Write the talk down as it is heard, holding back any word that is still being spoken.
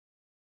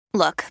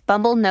Look,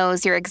 Bumble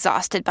knows you're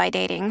exhausted by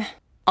dating.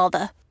 All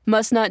the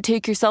must not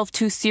take yourself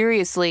too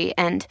seriously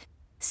and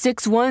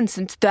 6'1"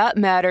 since that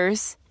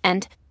matters.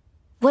 And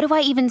what do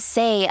I even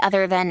say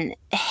other than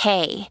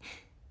hey?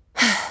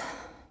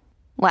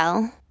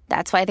 Well,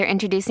 that's why they're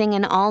introducing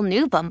an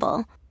all-new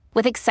Bumble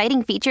with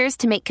exciting features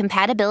to make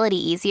compatibility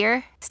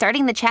easier,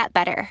 starting the chat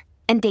better,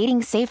 and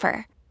dating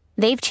safer.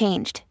 They've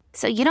changed,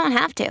 so you don't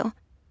have to.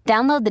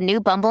 Download the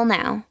new Bumble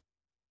now.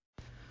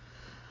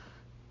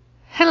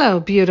 Hello,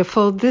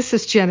 beautiful. This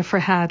is Jennifer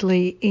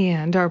Hadley,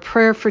 and our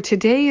prayer for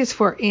today is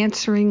for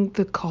answering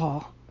the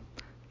call.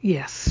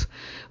 Yes,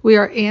 we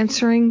are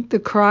answering the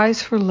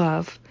cries for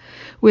love.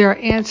 We are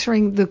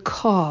answering the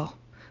call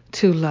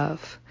to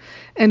love.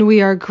 And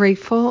we are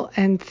grateful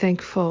and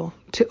thankful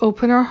to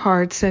open our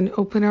hearts and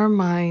open our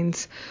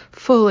minds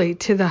fully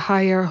to the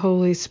higher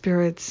Holy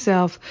Spirit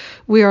self.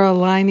 We are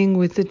aligning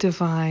with the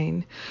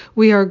divine.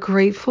 We are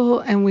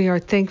grateful and we are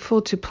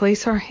thankful to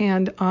place our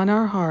hand on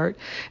our heart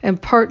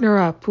and partner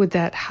up with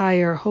that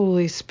higher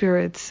Holy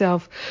Spirit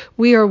self.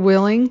 We are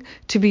willing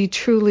to be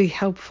truly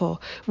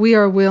helpful. We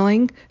are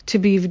willing to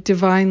be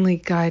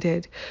divinely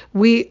guided.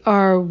 We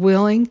are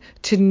willing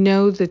to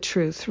know the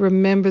truth,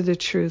 remember the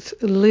truth,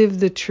 live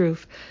the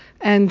truth,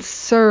 and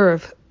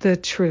serve the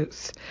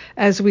truth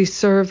as we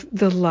serve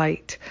the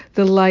light.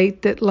 The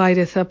light that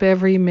lighteth up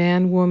every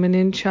man, woman,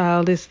 and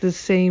child is the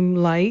same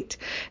light.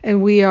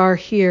 And we are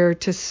here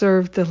to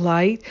serve the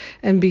light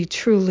and be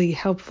truly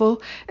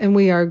helpful. And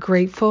we are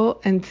grateful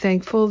and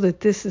thankful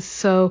that this is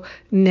so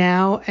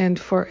now and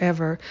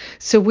forever.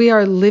 So we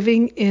are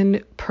living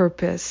in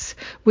purpose.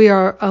 We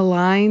are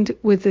aligned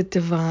with the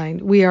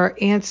divine. We are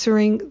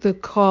answering the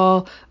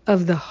call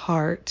of the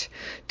heart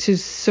to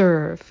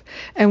serve.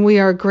 And we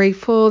are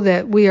grateful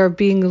that we are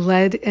being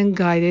led and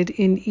guided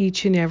in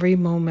each and every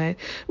moment.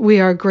 We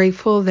are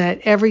grateful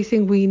that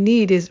everything we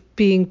need is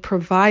being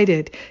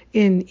provided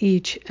in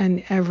each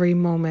and every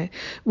moment.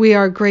 We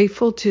are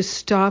grateful to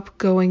stop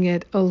going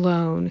it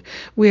alone.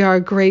 We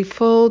are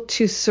grateful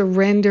to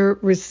surrender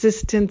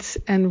resistance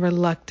and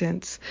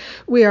reluctance.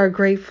 We are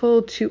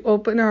grateful to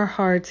open our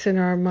hearts and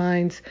our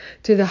minds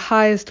to the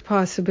highest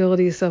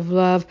possibilities of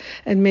love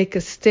and make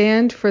a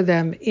stand for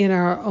them in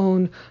our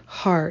own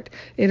heart,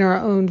 in our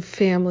own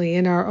family,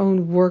 in our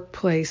own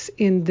workplace,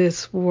 in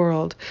this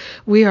world.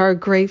 We are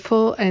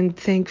grateful and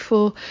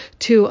thankful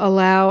to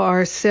allow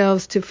ourselves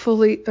to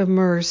fully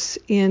immerse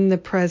in the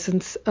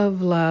presence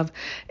of love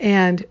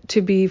and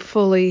to be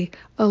fully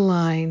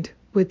aligned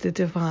with the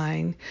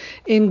divine.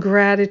 In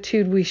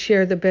gratitude, we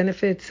share the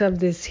benefits of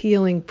this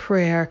healing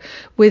prayer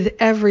with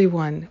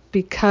everyone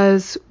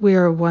because we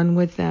are one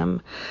with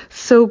them.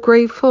 So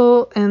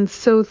grateful and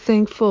so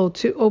thankful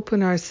to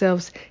open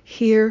ourselves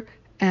here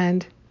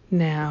and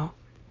now.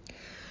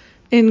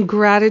 In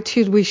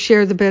gratitude, we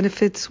share the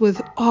benefits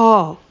with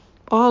all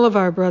of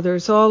our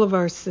brothers, all of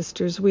our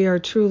sisters. We are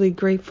truly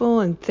grateful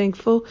and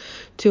thankful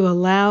to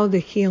allow the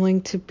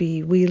healing to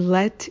be. We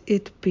let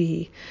it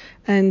be.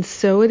 And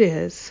so it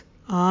is.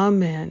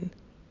 Amen.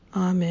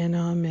 Amen.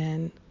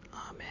 Amen.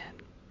 Amen.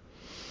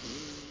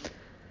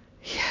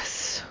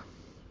 Yes.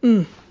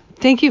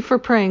 Thank you for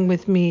praying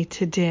with me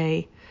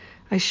today.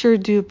 I sure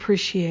do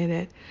appreciate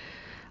it.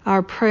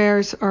 Our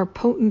prayers are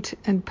potent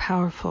and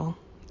powerful.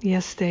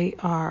 Yes, they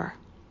are.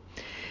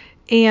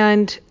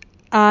 And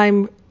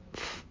I'm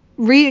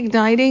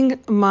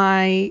reigniting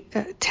my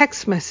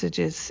text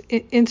messages,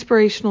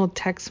 inspirational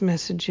text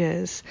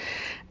messages.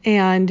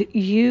 And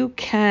you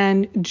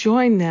can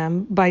join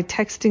them by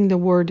texting the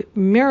word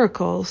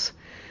miracles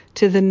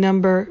to the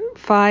number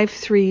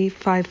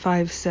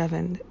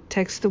 53557.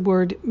 Text the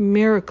word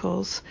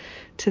miracles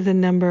to the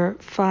number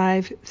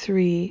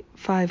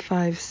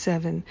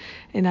 53557.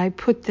 And I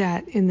put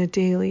that in the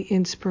daily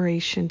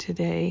inspiration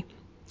today.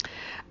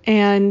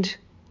 And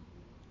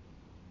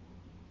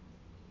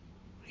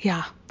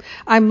yeah,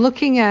 I'm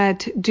looking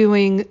at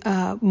doing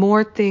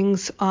more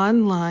things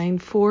online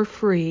for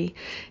free,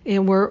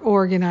 and we're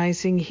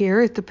organizing here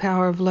at the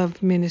Power of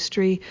Love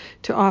Ministry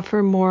to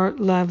offer more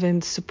love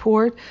and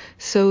support.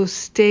 So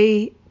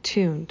stay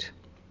tuned.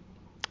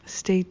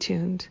 Stay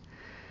tuned.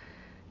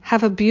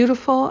 Have a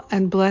beautiful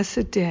and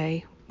blessed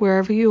day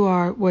wherever you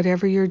are,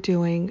 whatever you're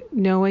doing,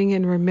 knowing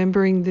and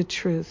remembering the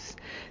truth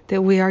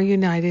that we are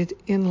united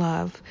in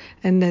love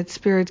and that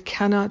Spirit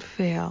cannot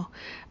fail.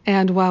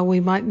 And while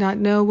we might not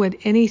know what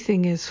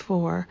anything is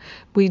for,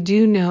 we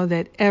do know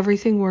that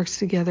everything works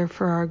together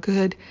for our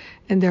good,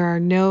 and there are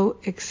no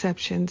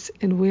exceptions,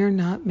 and we're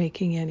not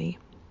making any.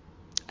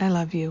 I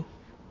love you.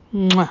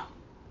 Mwah.